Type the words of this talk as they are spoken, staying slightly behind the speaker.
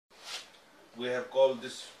we have called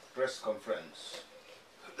this press conference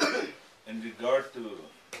in regard to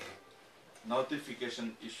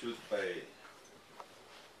notification issued by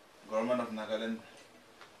Government of Nagaland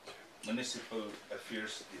Municipal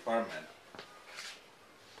Affairs Department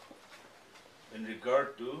in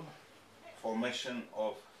regard to formation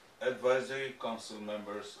of advisory council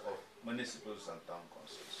members of municipals and town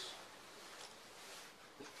councils.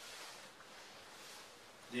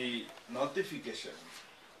 The notification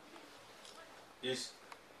is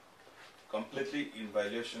completely in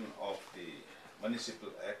violation of the Municipal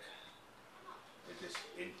Act. It is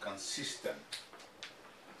inconsistent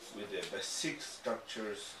with the basic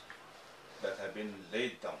structures that have been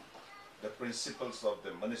laid down. The principles of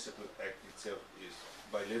the Municipal Act itself is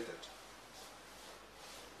violated.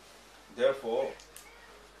 Therefore,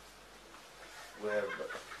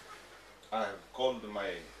 I have called my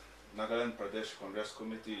Nagaland Pradesh Congress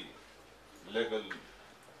Committee legal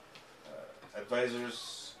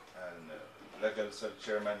advisors and legal cell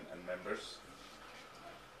chairman and members,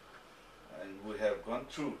 and we have gone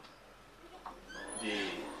through the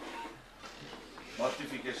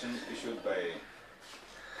notification issued by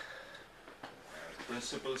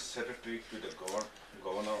Principal Secretary to the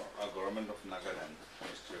Government of Nagaland,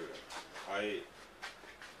 Mr. I.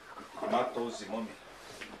 Himato Zimomi.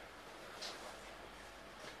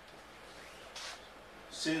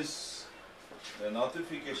 Since the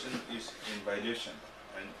notification is in violation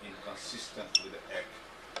and inconsistent with the Act,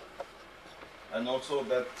 and also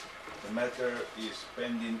that the matter is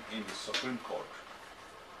pending in the Supreme Court,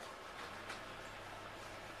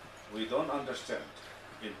 we don't understand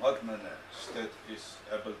in what manner state is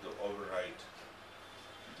able to override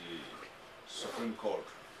the Supreme Court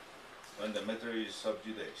when the matter is sub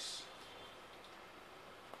judice.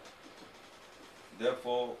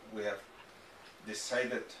 Therefore, we have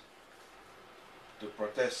decided to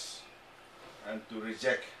protest and to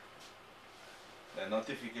reject the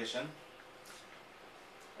notification,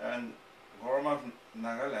 and Government of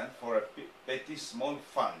Nagaland, for a petty small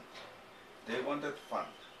fund, they wanted fund,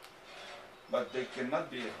 but they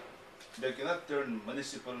cannot turn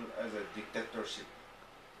municipal as a dictatorship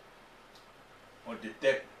or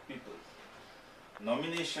dictate people.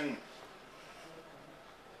 Nomination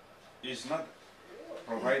is not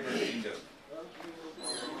provided in the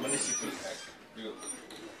Municipal Act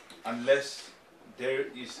unless there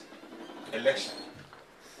is election.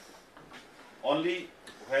 Only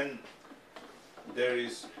when there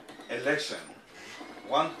is election,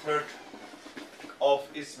 1/3 of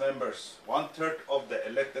its members, 1/3 of the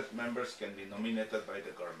elected members can be nominated by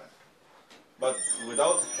the government. But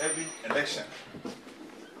without having election,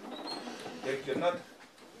 they cannot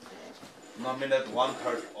nominate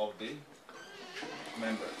 1/3 of the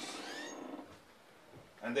members.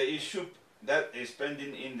 And the issue that is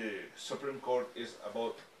pending in the Supreme Court is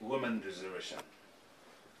about women reservation.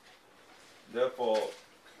 Therefore,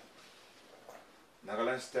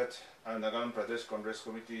 Nagaland State and Nagaland Pradesh Congress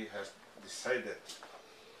Committee has decided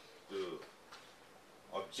to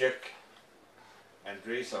object and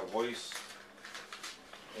raise our voice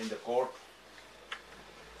in the court,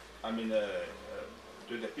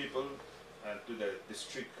 to the people and to the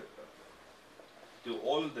district, to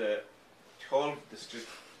all the 12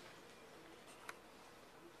 districts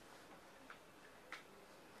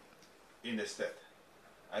in the state.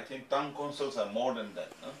 I think town councils are more than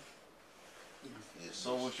that, no? Yes.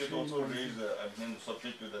 So we should also raise,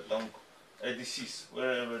 submit to the town ADCs,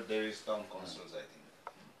 wherever there is town councils, I think.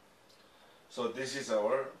 So this is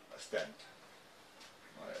our stand.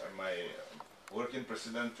 My working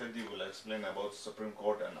president, Freddy, will explain about Supreme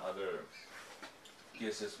Court and other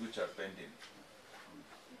cases which are pending.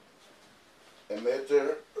 A matter,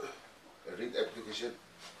 a writ application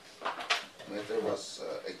matter was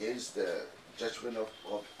against the judgment of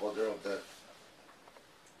order of the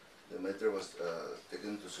matter was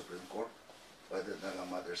taken to Supreme Court by the Naga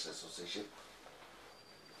Mothers Association,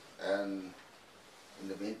 and in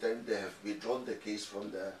the meantime they have withdrawn the case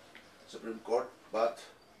from the Supreme Court, but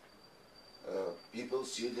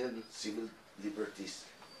People's Union Civil Liberties,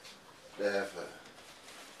 they have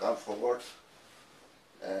come forward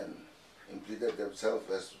and implemented themselves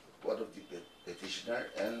as one of the petitioner,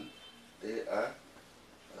 and they are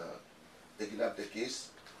taking up the case,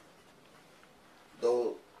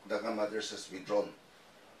 though Naga Mothers has withdrawn.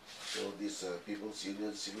 So this People's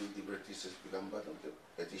Union Civil Liberties has become one of the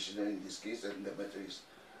petitioner in this case, and the matter is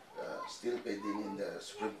still pending in the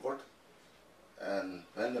Supreme Court. And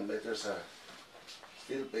when the matters are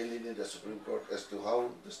still pending in the Supreme Court as to how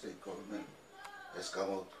the state government has come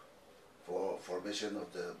out for formation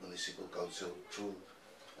of the municipal council through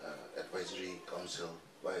advisory council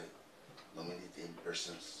by nominating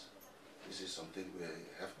persons. This is something we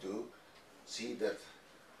have to see that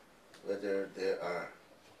whether they are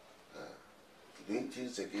doing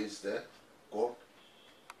things against the court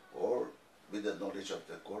or with the knowledge of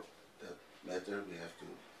the court, that matter we have to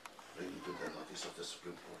bring to the notice of the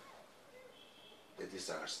Supreme Court. That is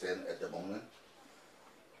our stand at the moment.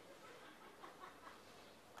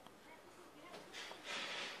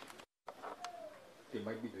 They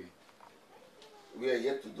might be doing. We are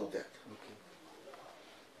yet to know that. Okay.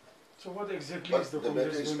 So what exactly But is the the matter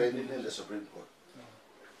Congress is going to pending do? in the Supreme Court.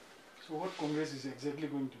 So what Congress is exactly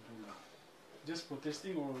going to do now? Just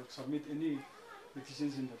protesting or submit any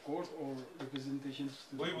petitions in the court or representations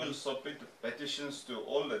to the We will court? submit petitions to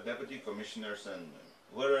all the deputy commissioners and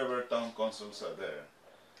wherever town councils are there,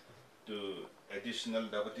 to additional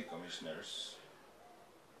deputy commissioners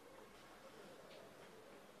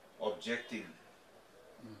objecting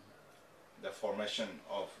the formation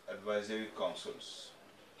of advisory councils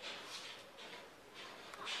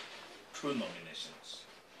through nominations.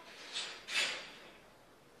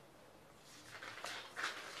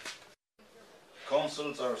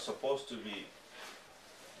 Councils are supposed to be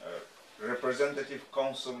a representative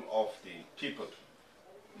council of the people,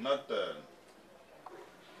 not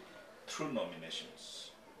through nominations.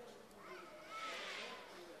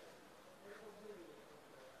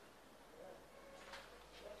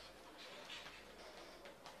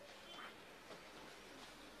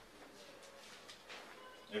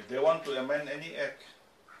 If they want to amend any act,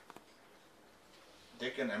 they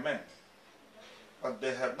can amend. But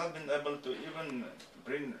they have not been able to even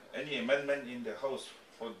bring any amendment in the House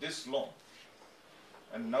for this long.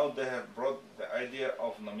 And now they have brought the idea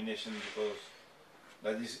of nomination because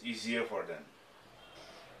that is easier for them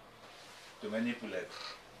to manipulate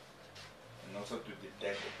and also to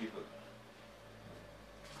detect the people.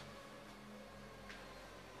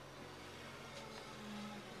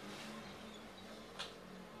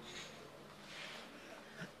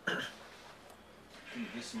 I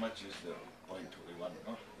think this much is the point we want.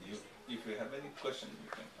 No? If you have any question, you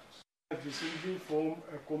can ask. It recently formed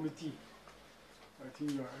a committee. I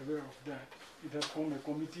think you are aware of that. It has formed a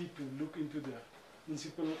committee to look into the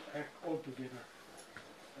Municipal Act altogether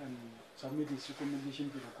and submit its recommendation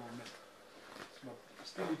to the government. But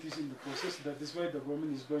still it is in the process. That is why the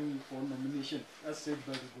government is going for nomination, as said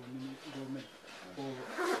by the government, for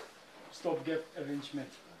stopgap arrangement.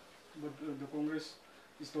 But the Congress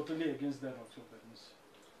is totally against that also. That means.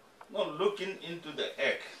 No, looking into the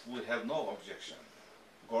act, we have no objection.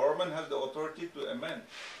 Government has the authority to amend,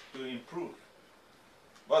 to improve.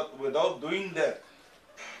 But without doing that,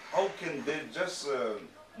 how can they just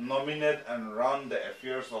nominate and run the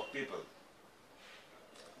affairs of people?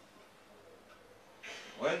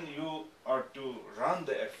 When you are to run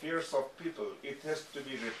the affairs of people, it has to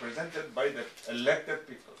be represented by the elected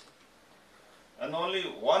people. And only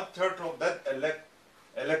 1/3 of that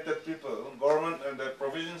elected people, government and the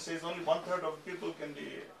provision says only 1/3 of people can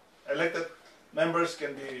be elected, members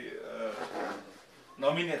can be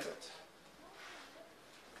nominated.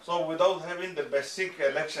 So without having the basic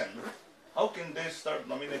election, how can they start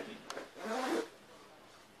nominating?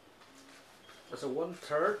 So one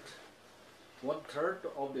third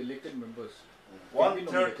of the elected members. can be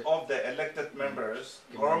 1/3 nominated. of the elected members,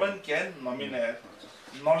 government can nominate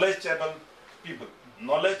knowledgeable people.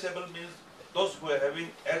 Knowledgeable means those who are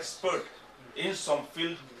having expert in some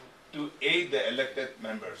field to aid the elected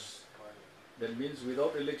members. That means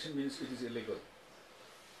without election means it is illegal.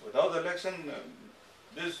 Without election,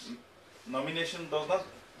 this nomination does not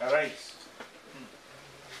arise.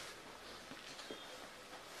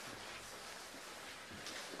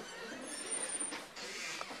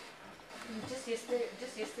 Just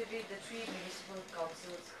yesterday, the three municipal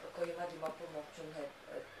councils, Kohima, Dimapur, Mokchung,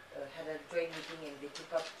 had a joint meeting and they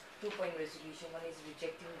took up 2-point resolution. One is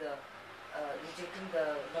rejecting the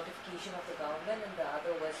notification of the government, and the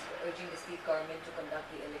other was urging the state government to conduct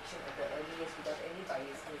the election at the earliest without any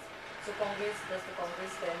biasness. So does the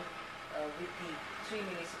Congress stand with the three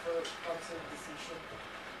municipal council decision?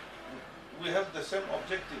 We have the same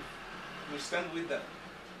objective. We stand with them.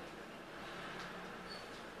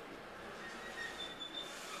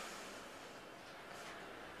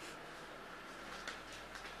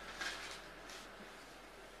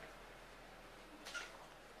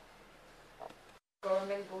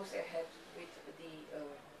 Government goes ahead with the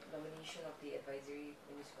nomination of the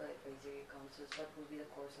municipal advisory councils. What will be the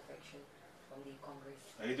course of action from the Congress?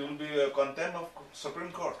 It will be a contempt of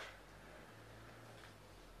Supreme Court.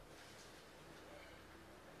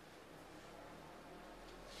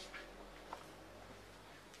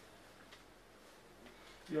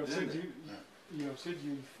 You are Isn't saying it? you have said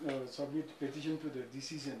you submit petition to the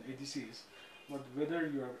DCs and ADCs, but whether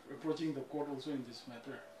you are approaching the court also in this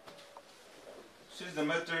matter? Since the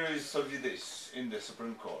matter is sub judice in the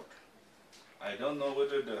Supreme Court, I don't know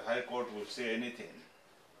whether the High Court will say anything.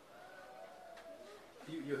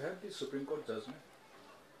 You have the Supreme Court judgment?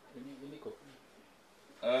 Any copy?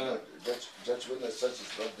 Judgment as such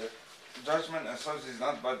is not there. Judgment as such is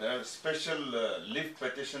not, but there is special leave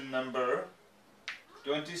petition number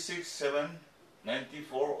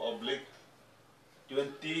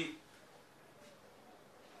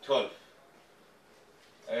 26794/2012.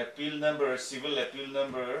 Appeal number, civil appeal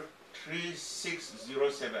number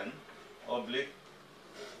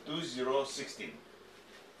 3607/2016,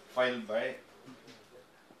 filed by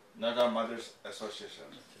Naga Mothers Association.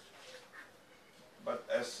 But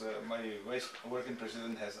as my working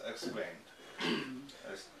president has explained,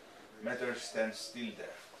 as matter stands still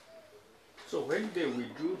there. So when they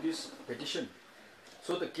withdrew this petition,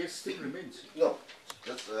 so the case still remains? No,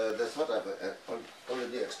 that's what I've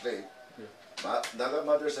already explained. Yeah. Naga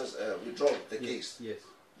Mothers has withdrawn the case. Yes.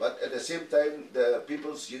 But at the same time, the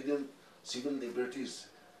People's Union Civil Liberties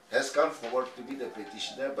has come forward to be the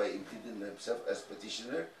petitioner by including themselves as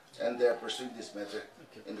petitioner, and they are pursuing this matter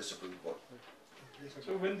in the Supreme Court.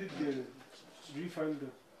 So when did they refile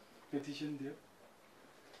the petition there?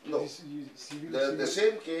 No, This civil, the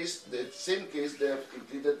same case, they have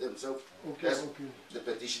included themselves as Okay. the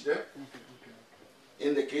petitioner Okay.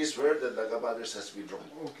 in the case where the Naga Mothers has withdrawn.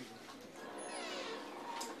 Okay.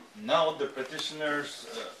 Now the petitioners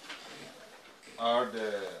are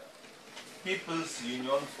the People's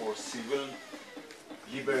Union for Civil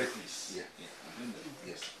Liberties. Yeah.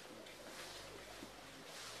 Yes.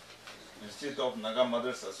 Instead of Naga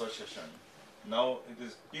Mothers Association, now it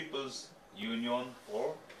is People's Union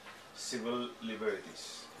for Civil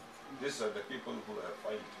Liberties. These are the people who have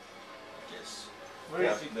filed the case. Where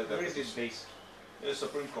Yeah, is it? the Where is it petition. based? The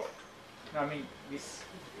Supreme Court. No, I mean this.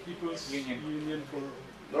 People's Union. Union for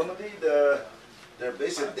Normally, they're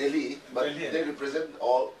based in Delhi, but Delhi. they represent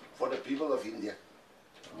all for the people of India.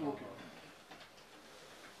 okay.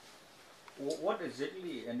 What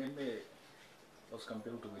exactly NMA was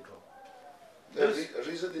compelled to withdraw? The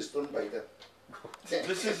reason is known by them.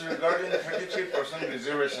 This is regarding 33%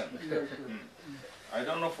 reservation. Yeah, okay. I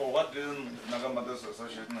don't know for what reason Naga Mothers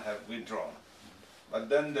Association have withdrawn, but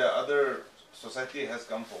then the other society has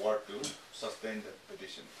come forward to sustain the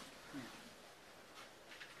petition.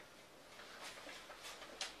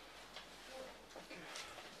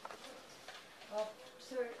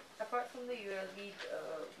 Sir, apart from the ULB,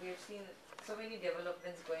 we have seen so many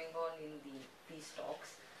developments going on in the peace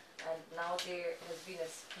talks, and now there has been a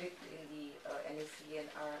split in the NSC and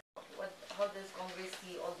R. How does Congress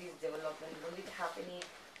see all these developments? Will it have any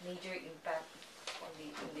major impact on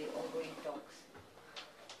in the ongoing talks?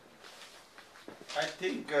 I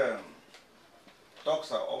think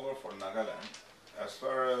talks are over for Nagaland as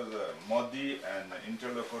far as Modi and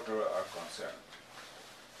interlocutor are concerned.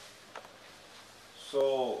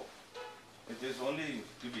 So it is only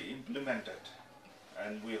to be implemented,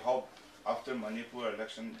 and we hope after Manipur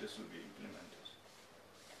election this will be implemented.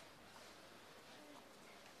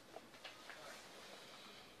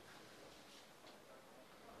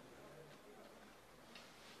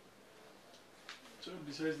 So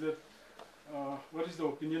besides that, what is the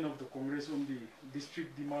opinion of the Congress on the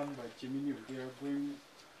district demand by Cheminu? They are going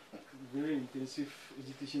very intensive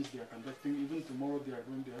agitations they are conducting. Even tomorrow they are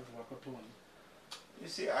going to have walkathon. You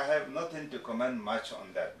see, I have nothing to comment much on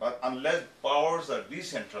that, but unless powers are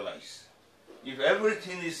decentralized, if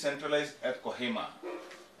everything is centralized at Kohima,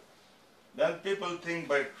 then people think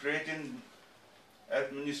by creating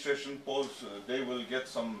administration posts, they will get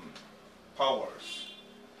some powers,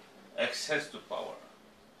 access to power.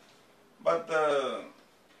 But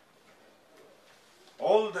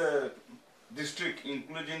all the district,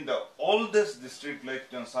 including the oldest district like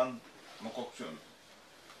Jansan Mokokchun,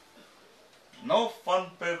 no fund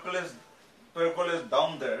percolates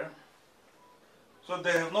down there, so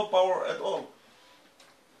they have no power at all.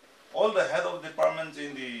 All the head of departments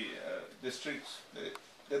in the districts,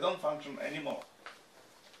 they don't function anymore.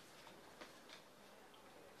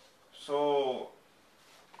 So,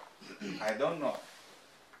 I don't know.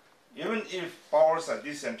 Even if powers are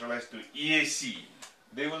decentralized to EAC,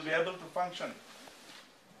 they will be able to function.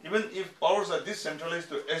 Even if powers are decentralized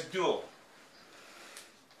to SDO,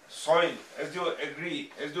 soil, SDO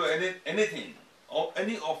agree, SDO anything, or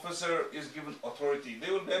any officer is given authority,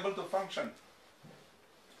 they will be able to function.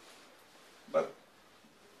 But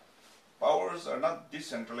powers are not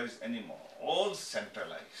decentralized anymore, all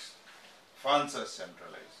centralized. Funds are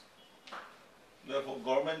centralized. Therefore,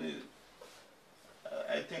 government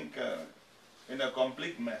I think in a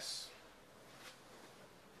complete mess.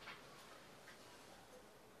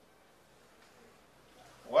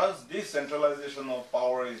 Once this centralization of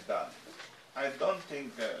power is done, I don't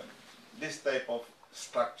think this type of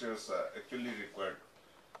structures are actually required.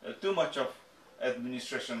 Too much of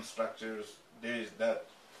administration structures, this, that.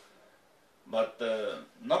 But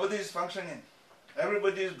nobody is functioning.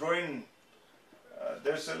 Everybody is drawing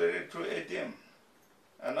their salary through ATM.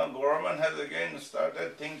 And now government has again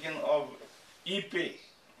started thinking of e-pay.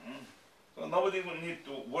 So nobody will need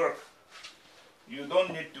to work. You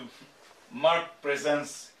don't need to mark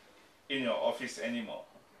presence in your office anymore.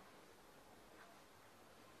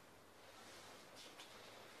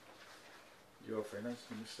 Your finance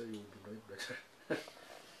minister, you would know it better.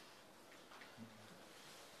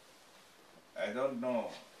 I don't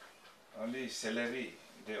know. Only salary,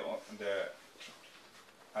 they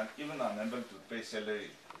are even unable to pay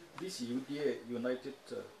salary. This UDA, United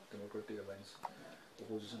Democratic Alliance,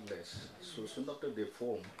 opposition less. So soon after they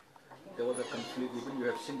formed, there was a conflict. Even you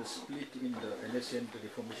have seen the split in the NSN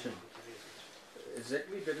reformation.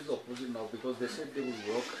 Exactly that is the opposite now, because they said they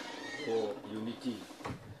will work for unity.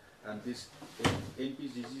 And this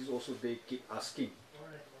NPCCs also, they keep asking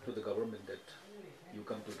to the government that you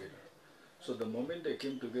come together. So the moment they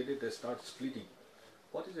came together, they start splitting.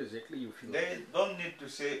 What is exactly you feel? They don't need to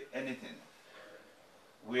say anything.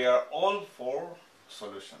 We are all for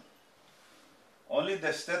solution. Only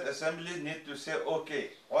the state assembly need to say, okay,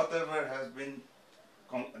 whatever has been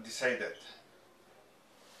decided,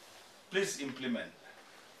 please implement.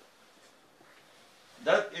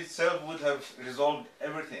 That itself would have resolved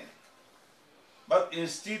everything. But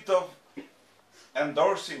instead of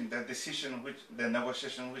endorsing the decision, the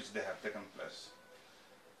negotiation which they have taken place,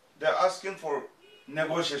 they are asking for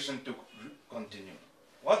negotiation to continue.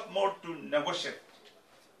 What more to negotiate?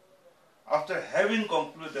 After having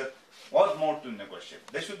concluded, what more to negotiate?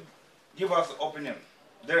 They should give us opinion.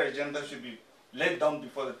 Their agenda should be laid down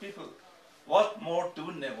before the people. What more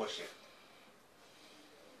to negotiate?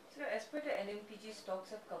 So as per the NMPG's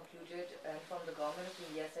talks have concluded, and from the government of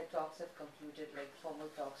India said talks have concluded, like formal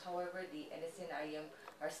talks. However, the NSN IM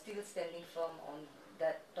are still standing firm on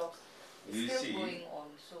that talks. It's still going on.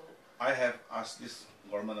 So I have asked this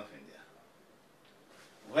government of India.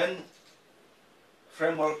 When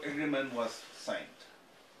framework agreement was signed,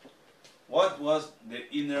 what was the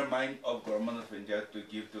inner mind of government of India to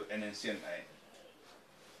give to NSN IM?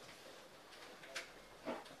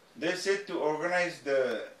 They said to organize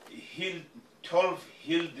the 12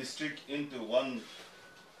 hill district into one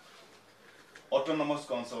autonomous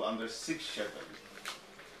council under 6 schedules.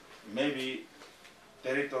 Maybe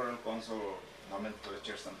territorial council or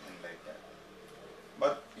nomenclature, something like that.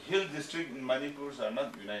 But hill district in Manipur are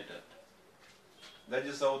not united. That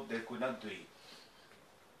is how they could not do it.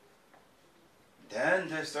 Then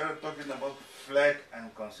they started talking about flag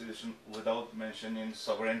and constitution without mentioning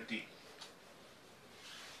sovereignty.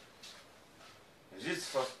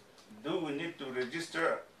 Do we need to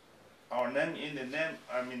register our name in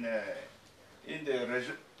the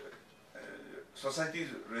Society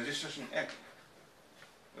Registration Act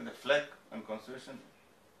with the flag and constitution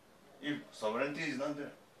if sovereignty is not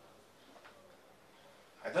there?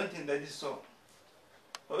 I don't think that is so.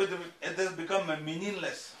 So it has become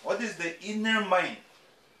meaningless. What is the inner mind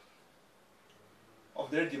of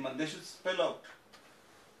their demand? They should spell out.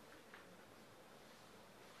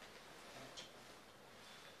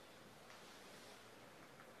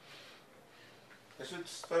 They should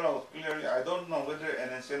spell out clearly. I don't know whether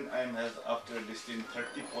NSNIM has, after listing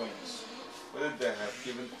 30 points, whether they have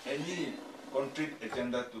given any concrete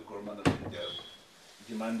agenda to government of India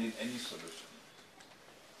demanding any solution.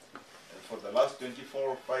 And for the last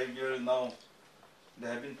 5 years now, they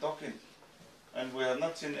have been talking, and we have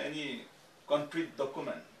not seen any concrete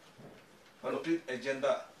document, concrete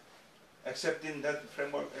agenda, accepting that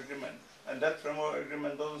framework agreement. And that framework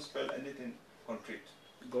agreement doesn't spell anything concrete.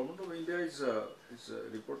 The government of India is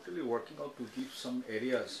reportedly working out to give some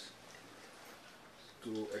areas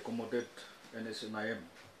to accommodate NSNIM.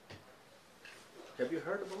 Have you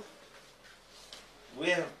heard about it? We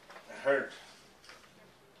have heard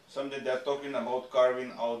something they are talking about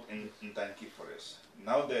carving out in Tanki Forest.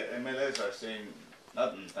 Now the MLAs are saying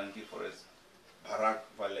not in Tanki Forest, Bharak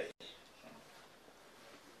Valley.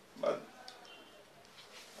 But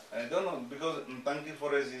I don't know, because Tanki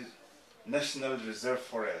Forest is National Reserve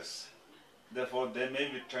Forest. Therefore, they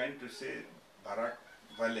may be trying to say Bharak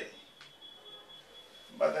Valley.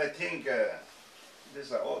 But I think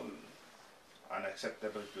these are all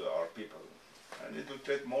unacceptable to our people, and it will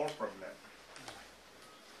create more problems.